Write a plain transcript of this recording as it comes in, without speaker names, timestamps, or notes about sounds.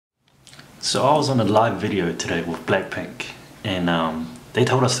So I was on a live video today with Blackpink, and they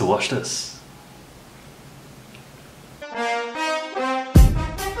told us to watch this.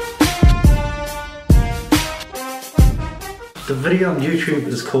 The video on YouTube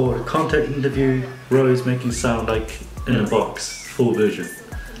is called Contact Interview, Rose Making Sound Like in a Box, full version.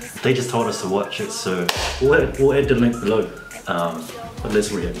 They just told us to watch it, so we'll add the link below. But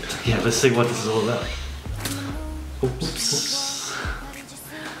let's react. Yeah, let's see what this is all about. Oops.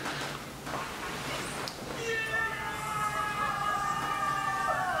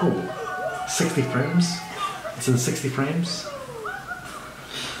 Oh, 60 frames? It's in 60 frames?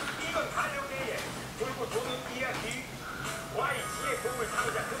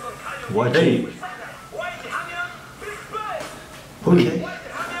 YG. Hey. Okay.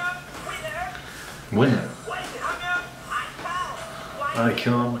 Winner.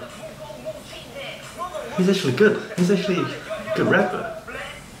 Icon. He's actually good. He's actually a good rapper.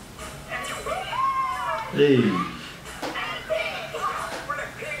 Hey.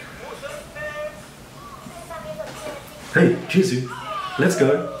 Hey, Jisoo, let's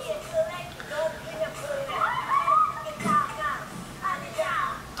go.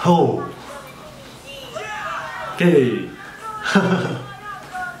 Oh. Hey.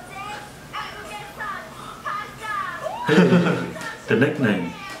 Hey. The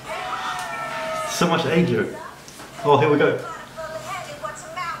nickname. So much anger. Oh, here we go.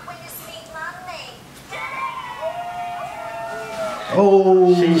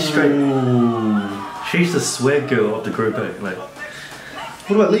 Oh. She's straight. She's the swag girl of the group, eh? Like,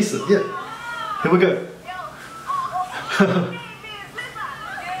 what about Lisa? Yeah. Here we go.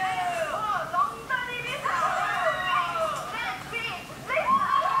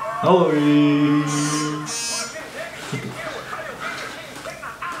 Oh.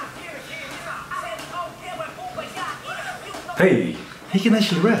 Hey, he can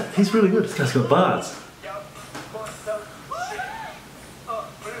actually rap. He's really good. This guy's got bars.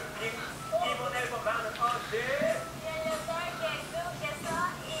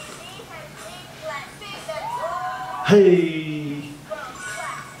 Hey!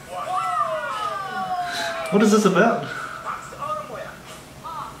 What is this about?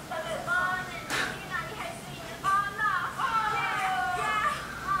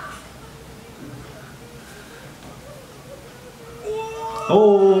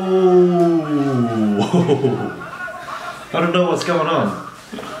 Oh! I don't know what's going on.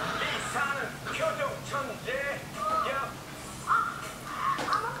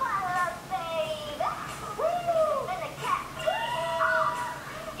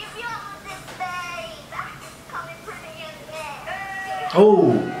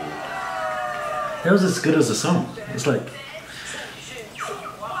 Oh, that was as good as the song. It's like,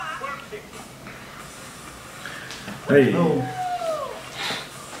 hey, oh.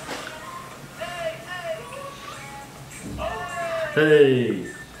 Hey,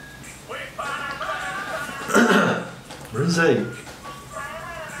 Rose.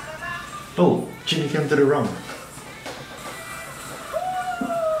 Oh, Ginny came to the wrong.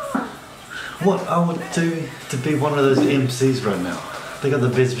 What I would do to be one of those MCs right now. They got the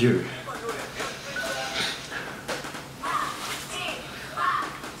best view.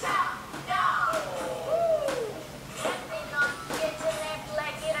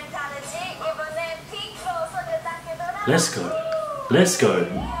 Let's go. Let's go.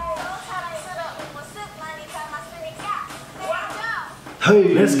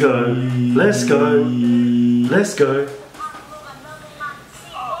 Hey, let's go. Let's go. Let's go.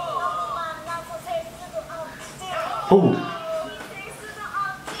 Oh.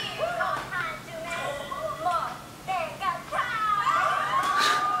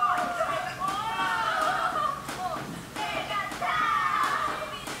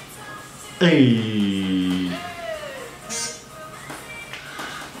 Hey.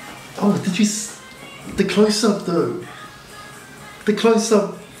 Oh, did you the close-up though? The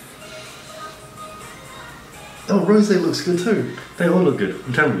close-up. Oh, Rose looks good too. They all look good,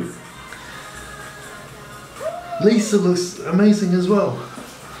 I'm telling you. Lisa looks amazing as well.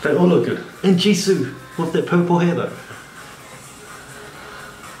 They all look good. And Jisoo with that purple hair though.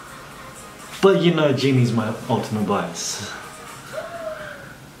 But you know, Jeannie's my ultimate bias.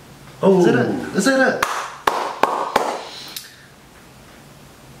 Oh, is that it? Is that it?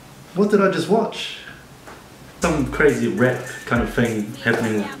 What did I just watch? Some crazy rap kind of thing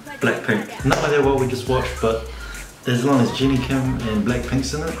happening with Blackpink. No idea what we just watched, but as long as Jennie Kim and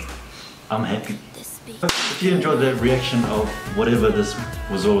Blackpink's in it, I'm happy. If you enjoyed that reaction of whatever this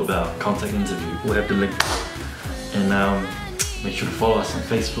was all about, Contact Interview, we'll have the link. And make sure to follow us on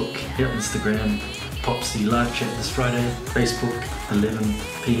Facebook, Instagram, POPSY live chat this Friday, Facebook 11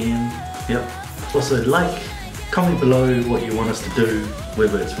 PM. Yep. Also like, comment below what you want us to do,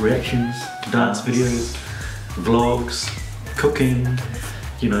 whether it's reactions, dance videos, vlogs, cooking,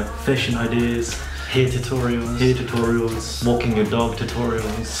 you know, fashion ideas, hair tutorials, walking your dog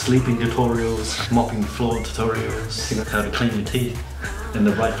tutorials, sleeping tutorials, mopping the floor tutorials, you know, how to clean your teeth in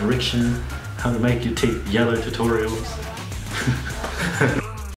the right direction, how to make your teeth yellow tutorials.